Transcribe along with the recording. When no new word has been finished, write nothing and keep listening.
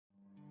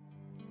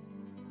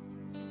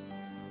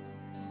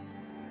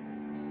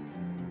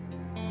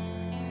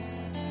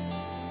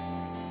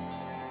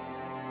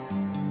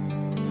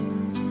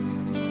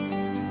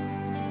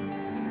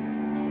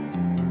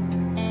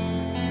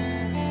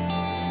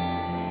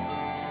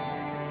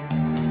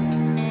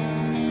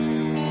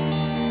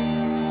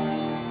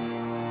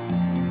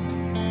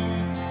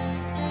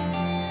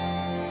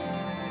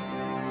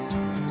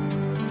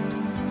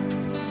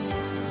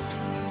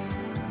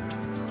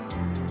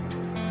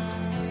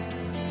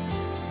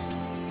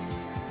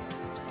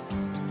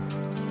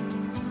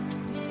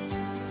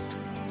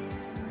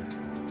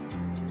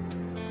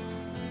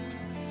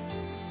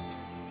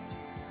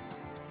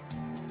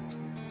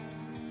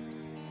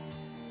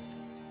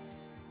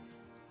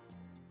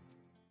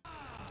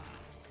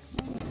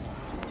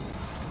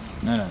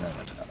No, no, no, no, no.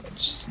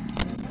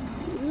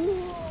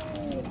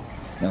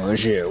 No,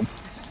 it's you.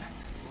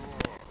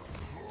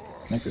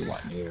 I think we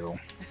want you.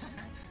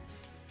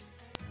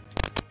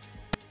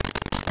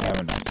 I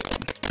haven't done you.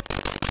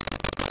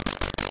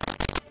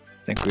 I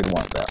think we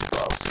want that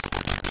buff.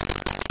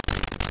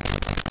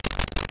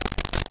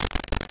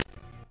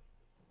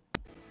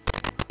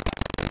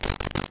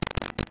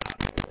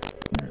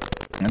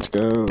 Let's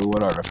go.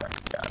 What artifact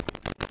we got?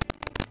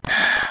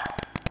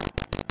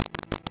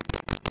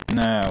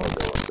 Nah, we'll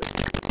go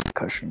with the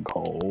cushion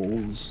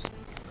coals.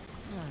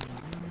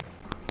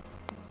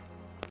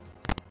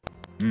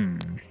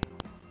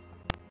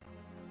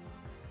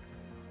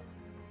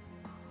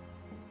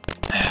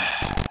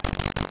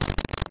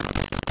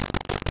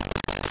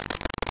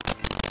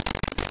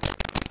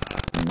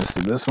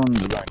 This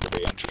one's going to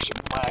be interesting.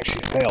 I might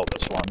actually fail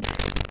this one.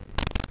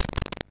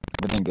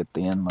 We didn't get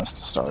the endless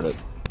to start it.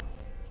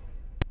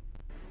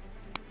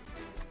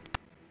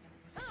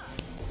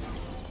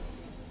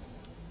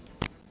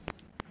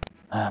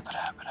 I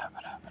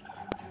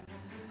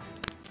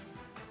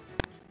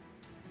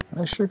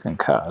sure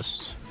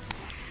concussed.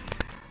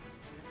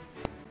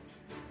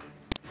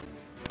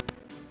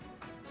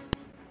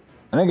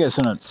 I think as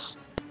soon as it's...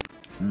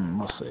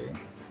 we'll see.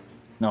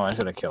 No, I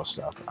should have killed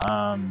stuff.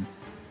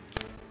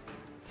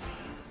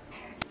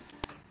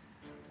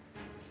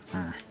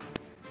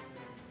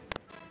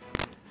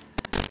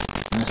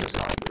 This is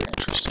going to be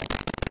interesting.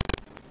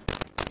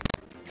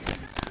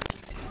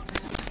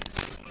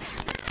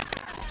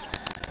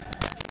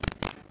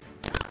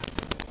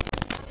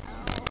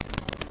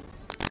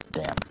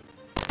 Damn.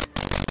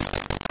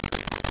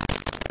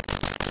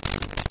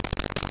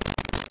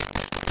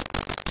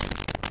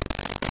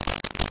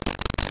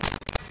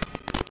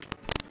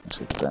 Let's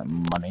get that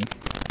money.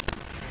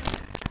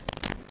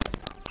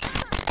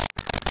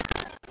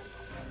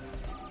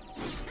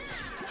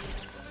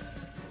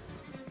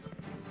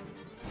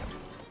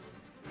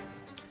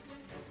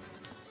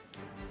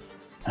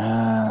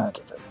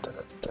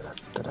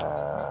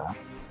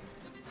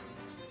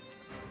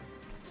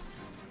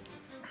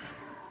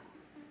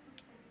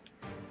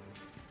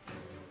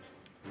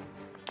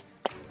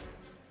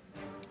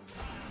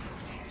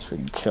 So we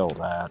can kill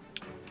that.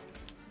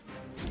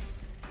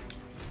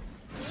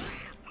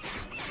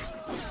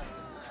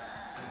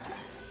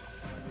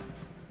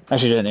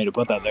 Actually didn't need to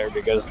put that there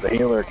because the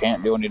healer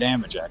can't do any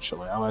damage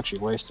actually. I actually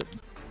wasted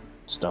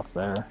stuff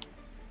there.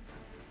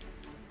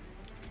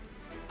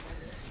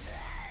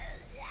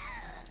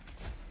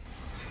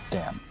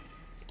 Damn.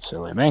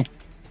 Silly me.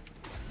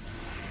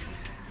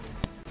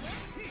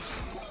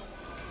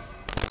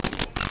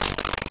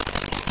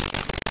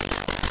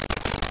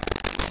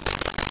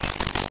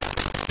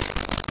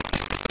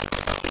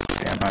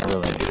 Damn, I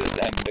really needed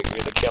him to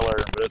be the killer,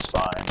 but it's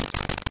fine.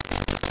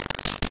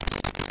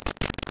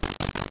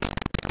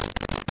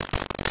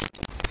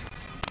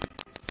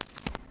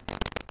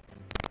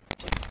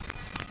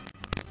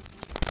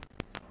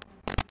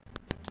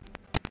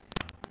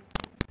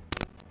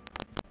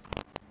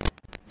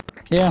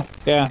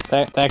 Yeah,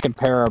 that could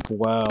pair up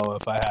well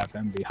if I have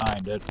him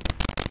behind it.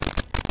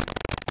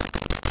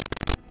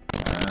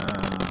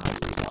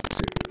 Want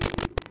to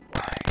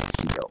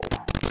heal.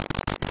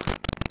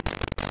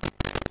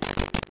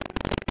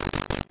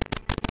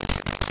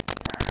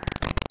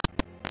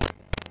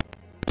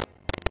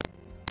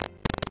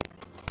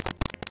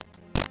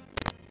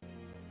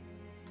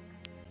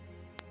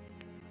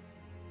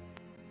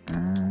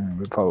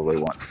 We probably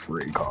want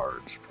free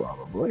cards,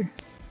 probably.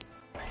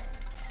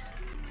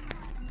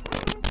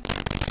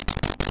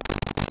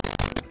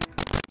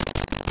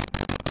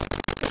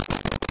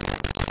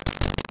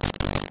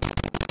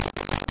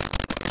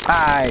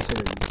 I should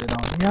have used it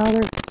on the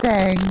other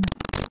thing.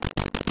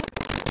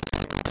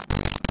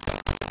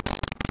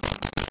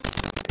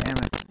 Damn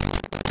it.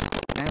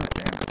 Damn it, damn it, damn it,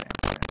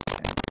 damn it,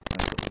 damn it.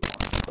 That's what we want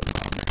to put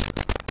on.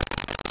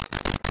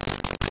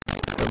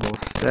 Double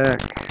stick.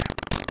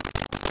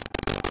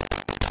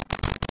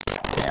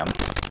 Damn.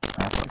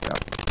 I fucked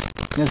up.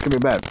 This could be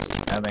bad.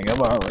 I think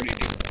I've already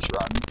done this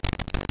run.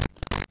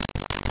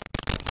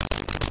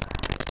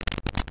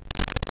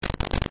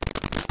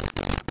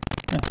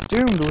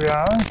 Doomed we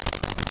are.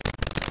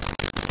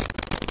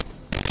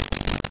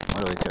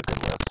 What do we cook it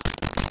with?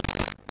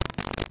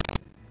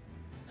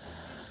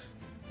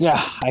 Yeah,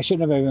 I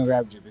shouldn't have even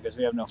grabbed you because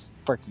we have no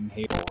freaking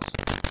heals.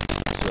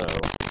 So,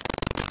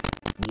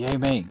 yay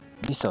me.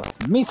 Me so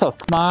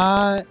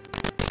smart.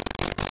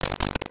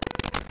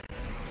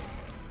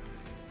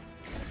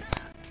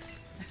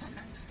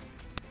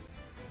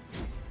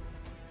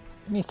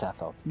 Me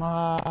so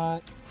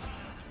smart.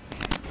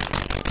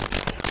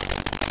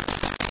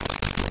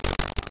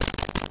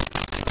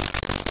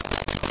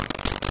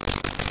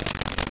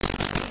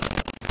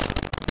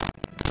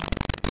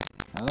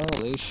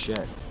 Holy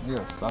shit, we are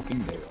fucking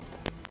doomed.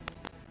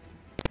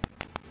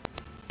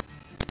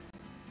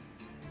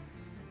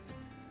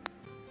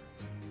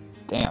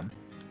 Damn.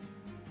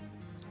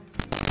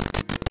 I'm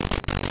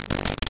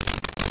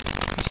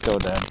still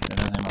dead, it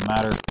doesn't even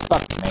matter.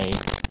 Fuck me.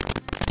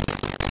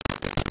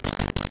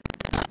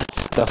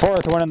 The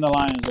fourth one in the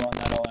line is the one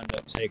that'll end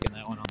up taking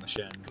that one on the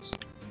shins.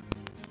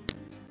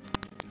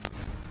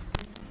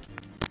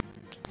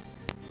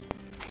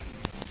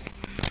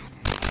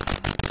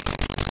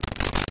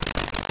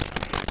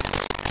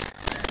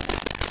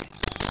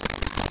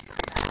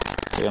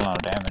 Doing a lot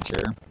of damage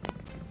here.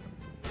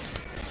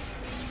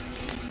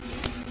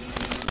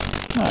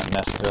 Not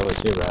necessarily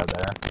too bad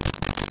there.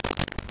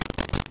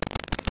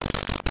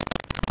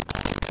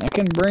 I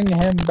can bring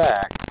him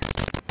back.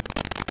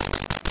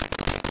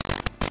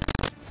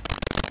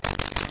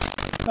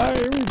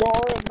 Hey, we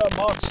got him, the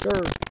monster!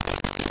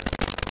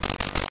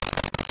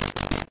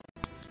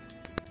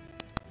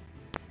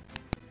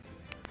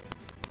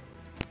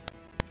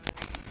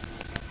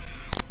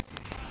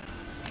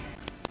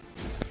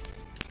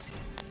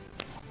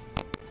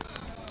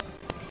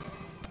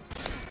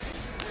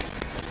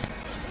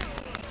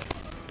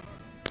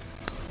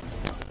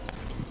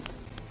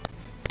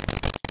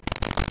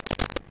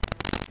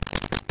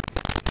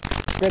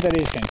 Good that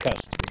he's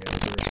concussed because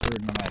we're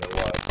screwed no matter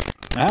what.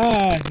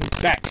 Ah,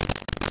 he's back!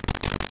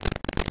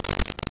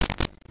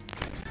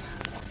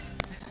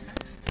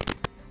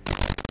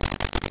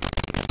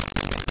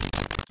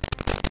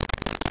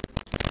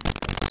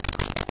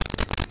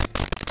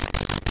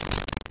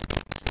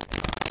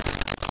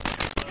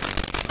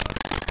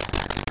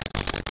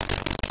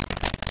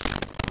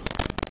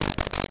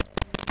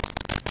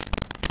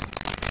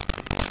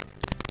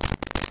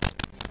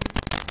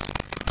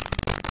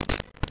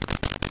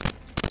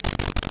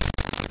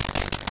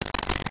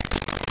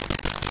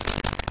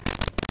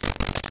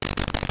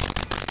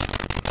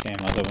 Damn,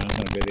 I thought it was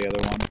going to be the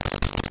other one.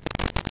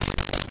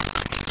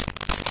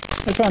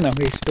 It's fine though,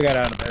 we got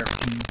out of there.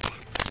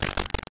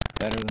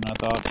 Better than I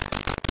thought.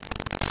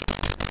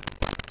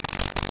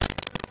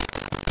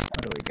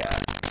 What do we got?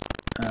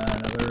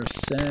 Another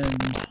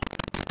send.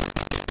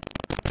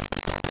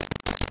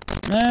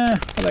 Nah,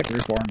 I like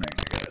reforming,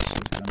 I guess.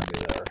 It's going to be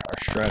our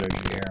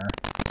strategy here.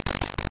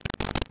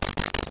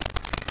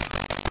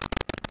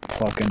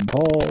 Pluck and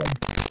pull.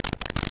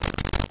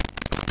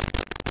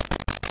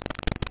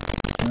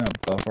 I'm gonna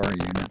buff our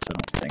units, I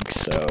don't think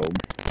so.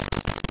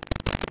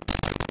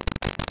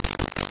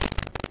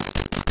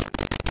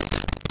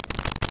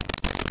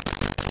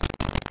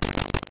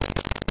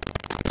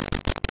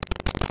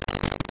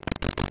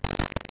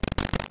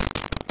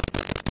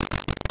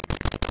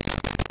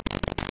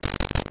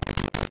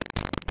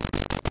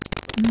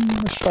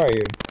 Let's try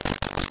you.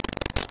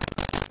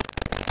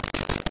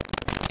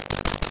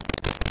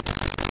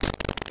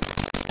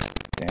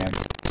 Damn.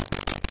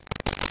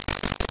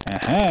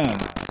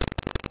 Aha!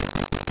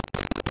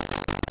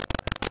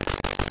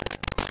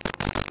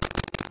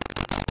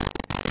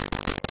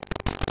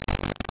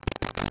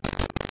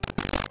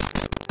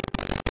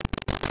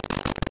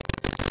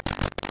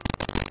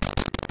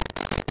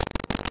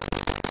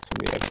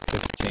 We have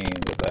 15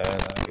 with that,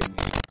 that'll give me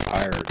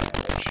fire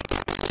damage.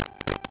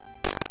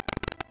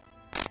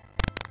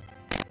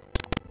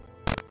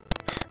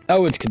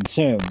 Oh, it's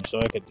consumed, so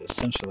I could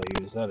essentially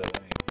use that at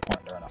any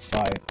point during a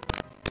fight.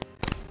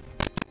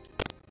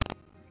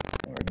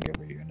 Or give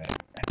a unit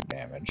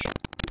damage.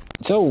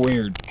 It's so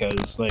weird,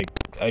 because, like,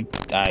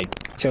 I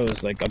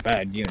chose, like, a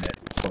bad unit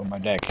for my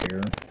deck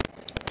here.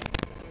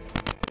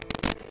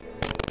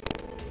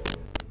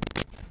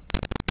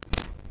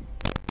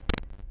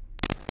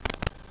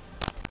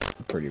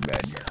 Pretty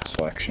bad unit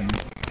selection.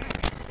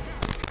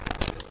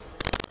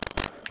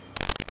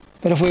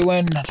 But if we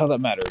win, that's all that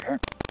matters, right?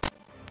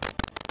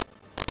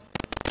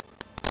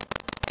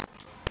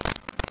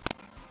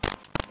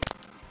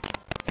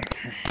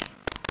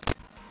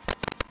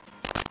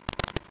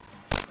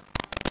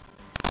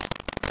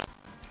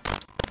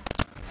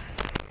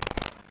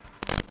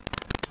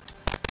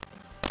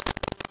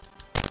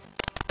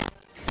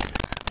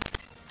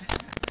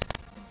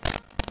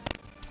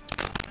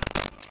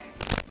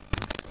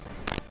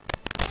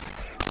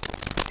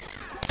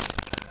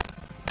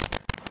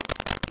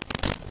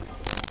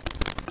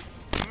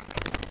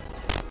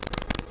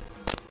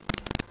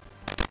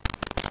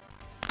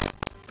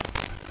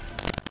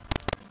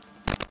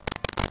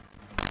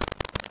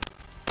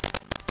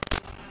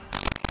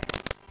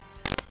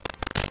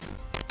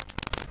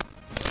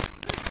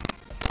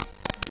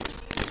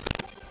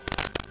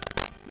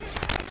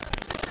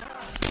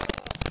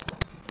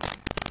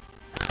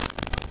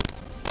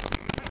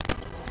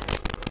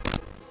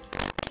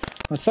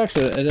 What sucks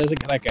is it doesn't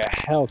get like a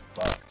health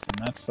buff,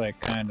 and that's like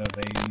kind of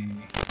a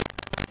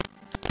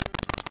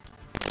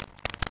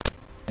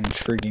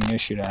intriguing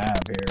issue to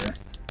have here.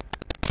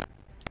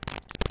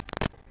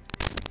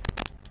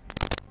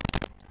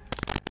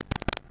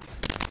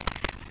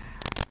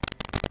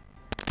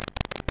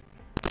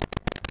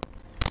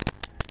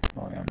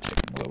 Oh, yeah, I'm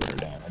taking a little bit of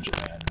damage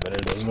again, but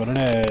it is what it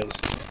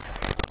is.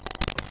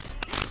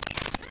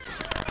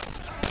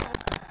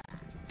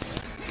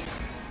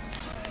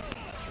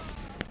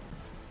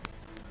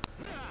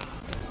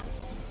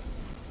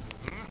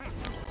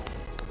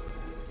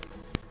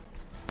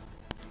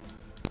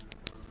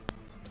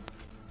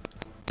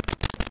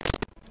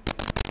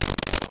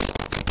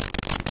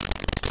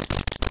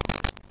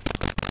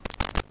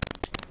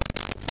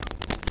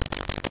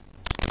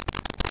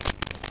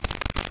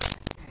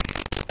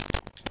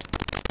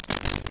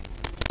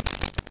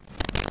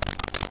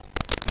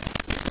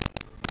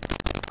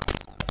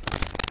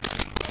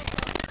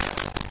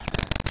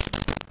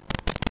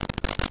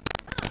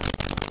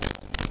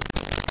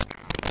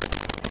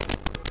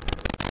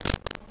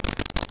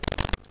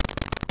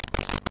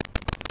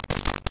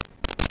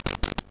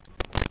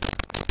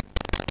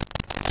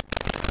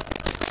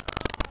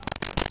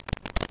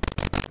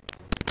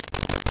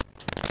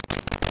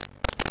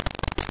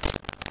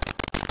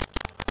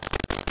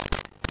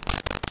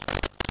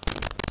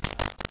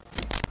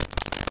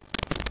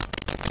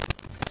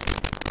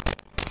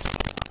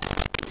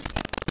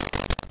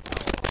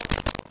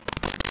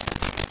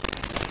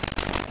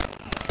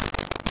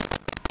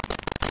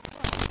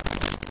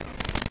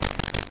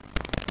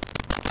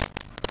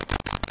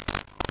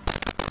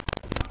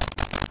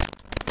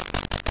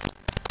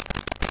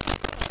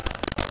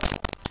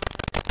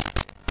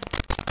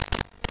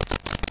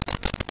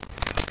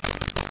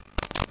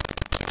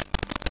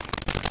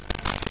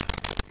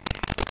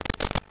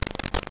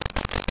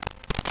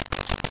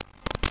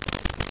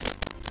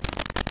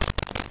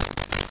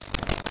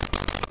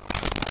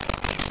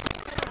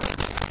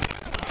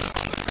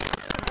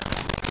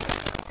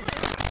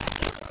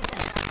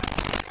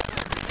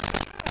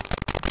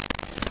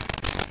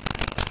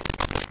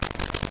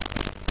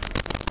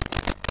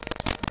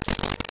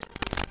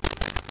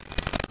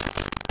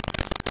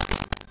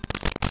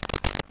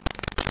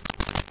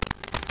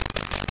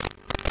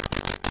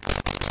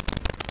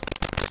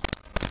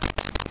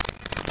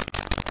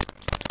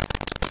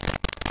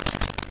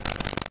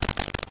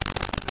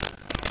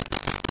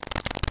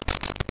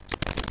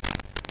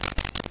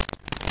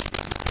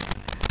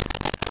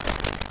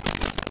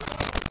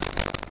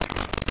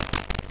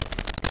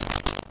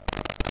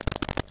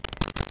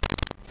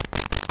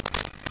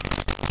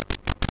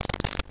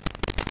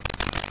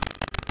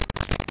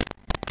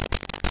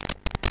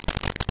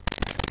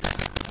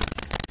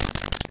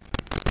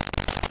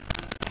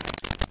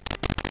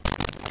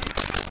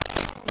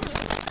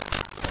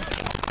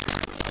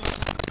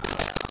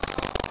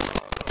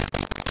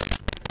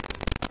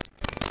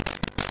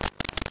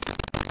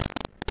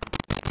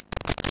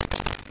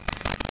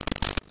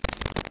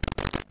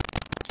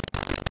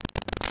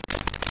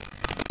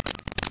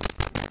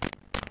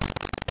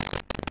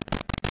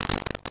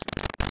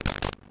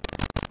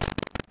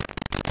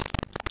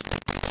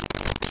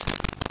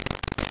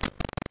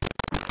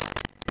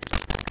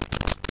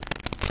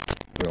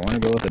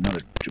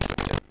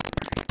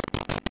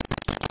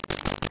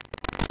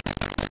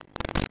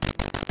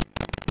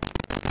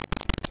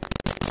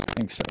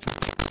 think so.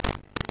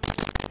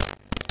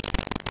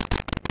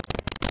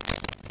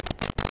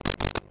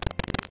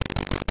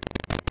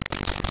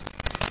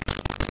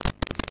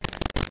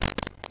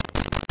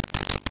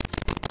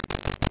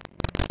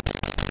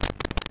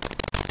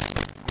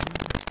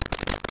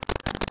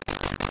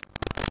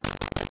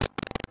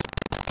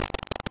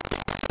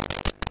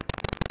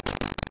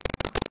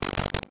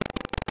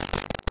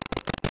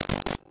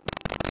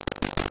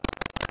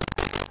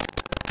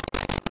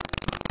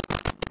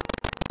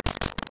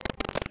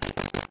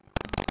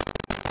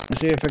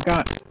 See, if it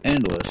got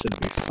endless,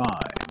 it'd be fine.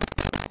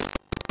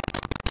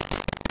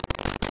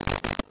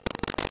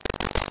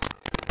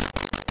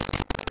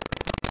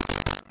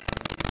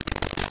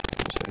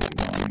 So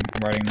I'm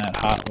riding that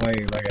hot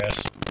wave, I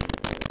guess.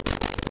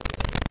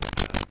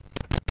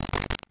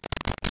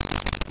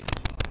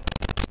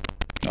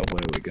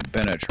 Hopefully we can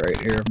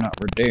penetrate here, if not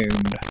we're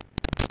doomed.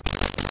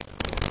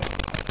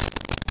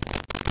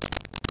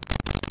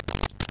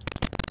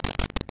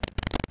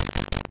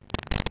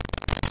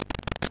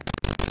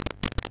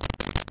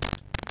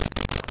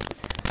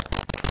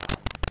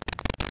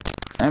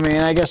 I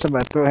mean, I guess if I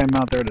throw him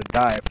out there to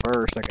die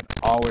first, I can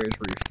always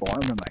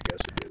reform him, I guess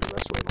would be the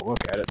best way to look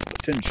at it,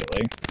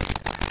 potentially.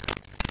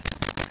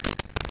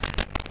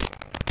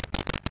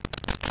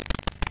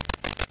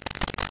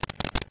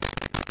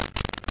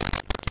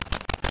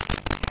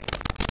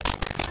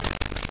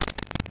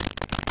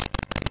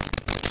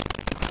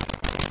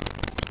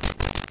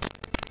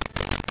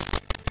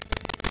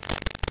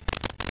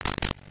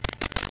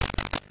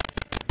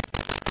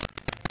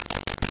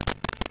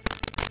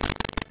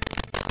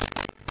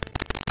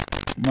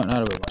 Might not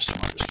have been my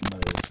smartest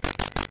move.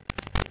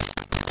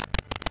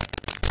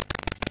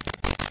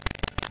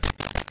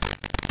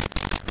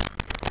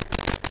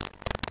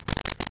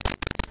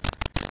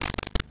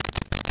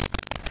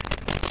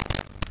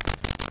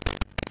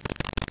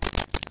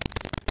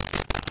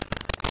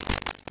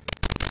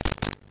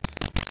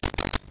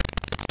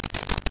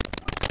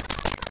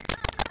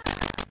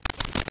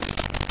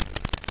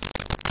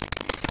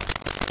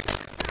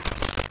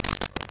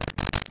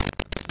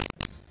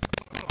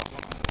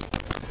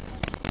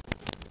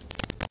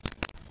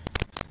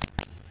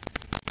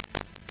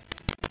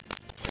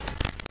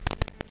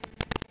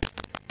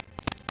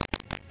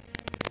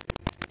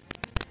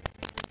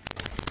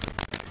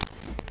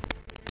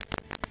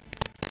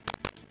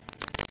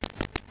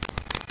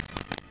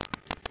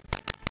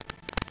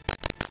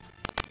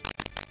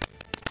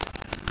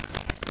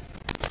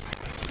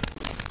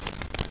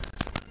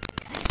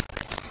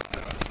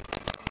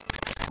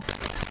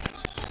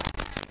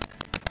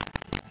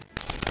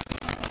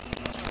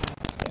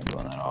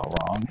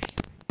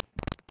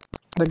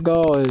 The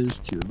goal is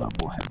to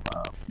level him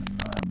up, and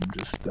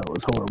that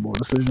was horrible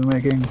decision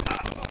making.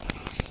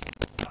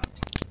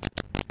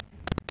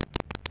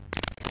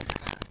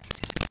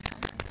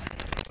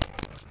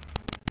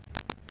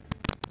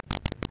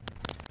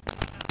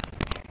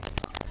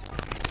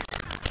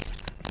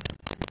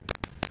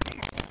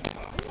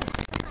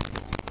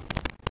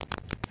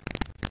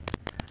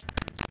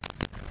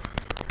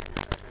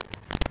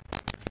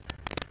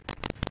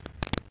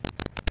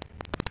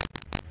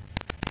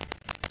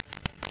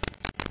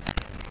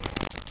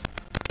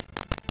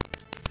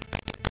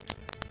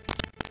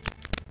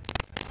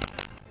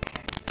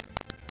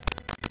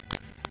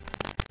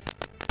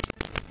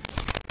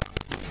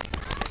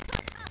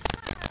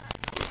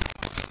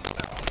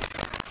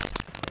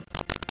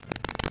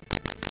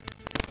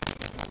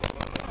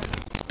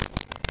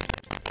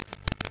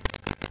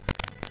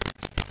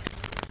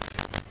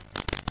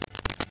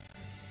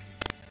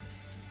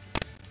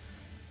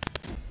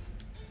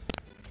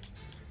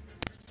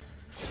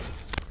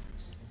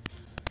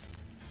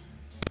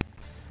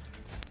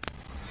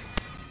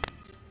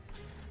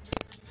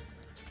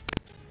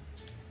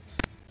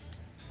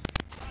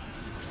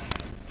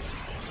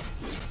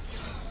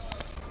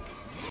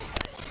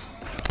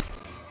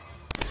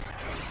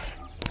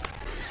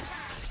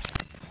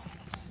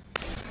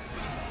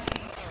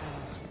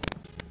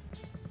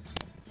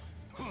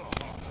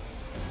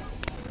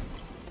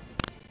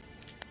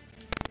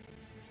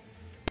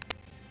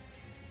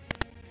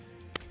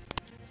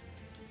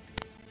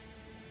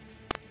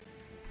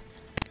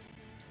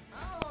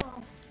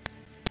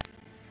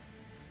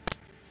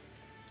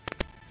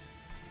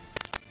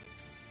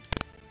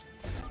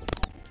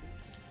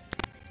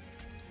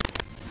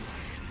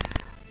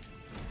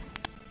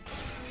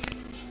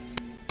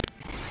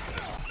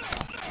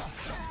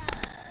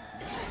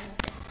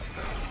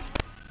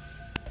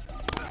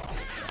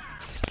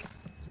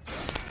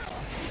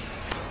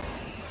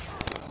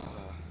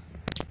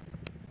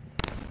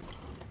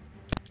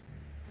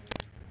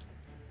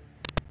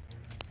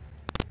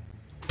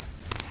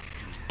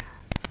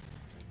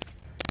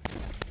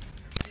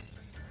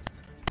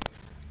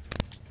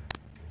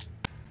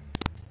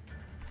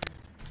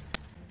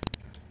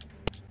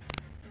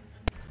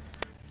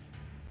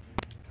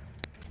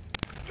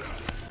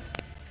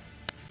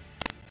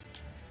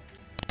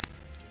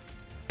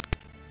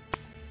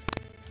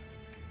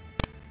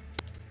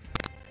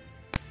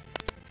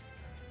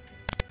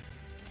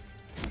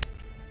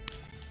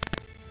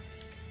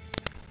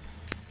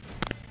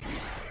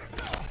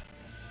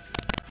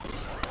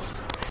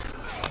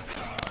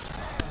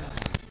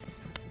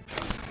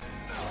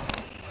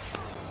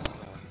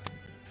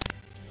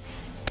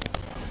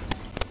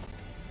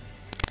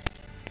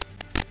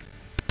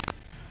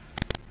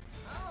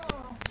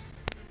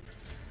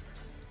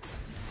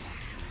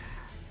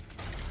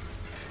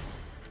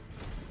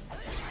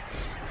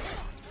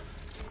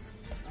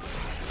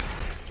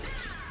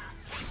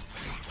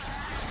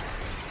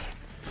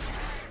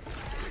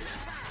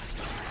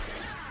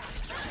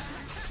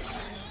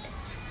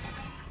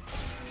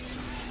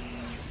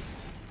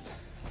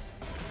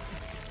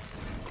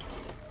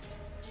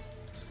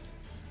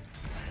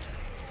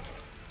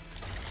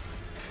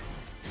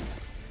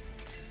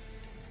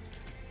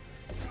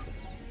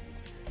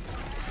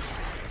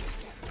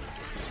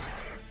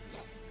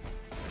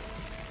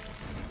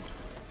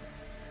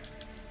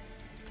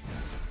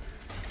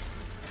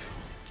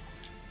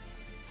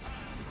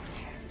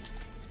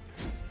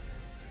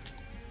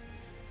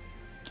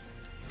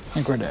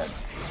 think we're dead.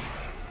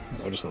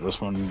 I'll just let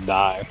this one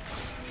die.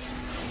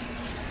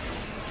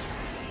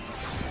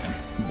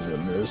 It is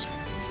what it is.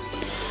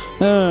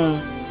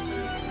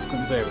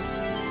 Couldn't save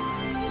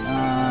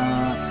it.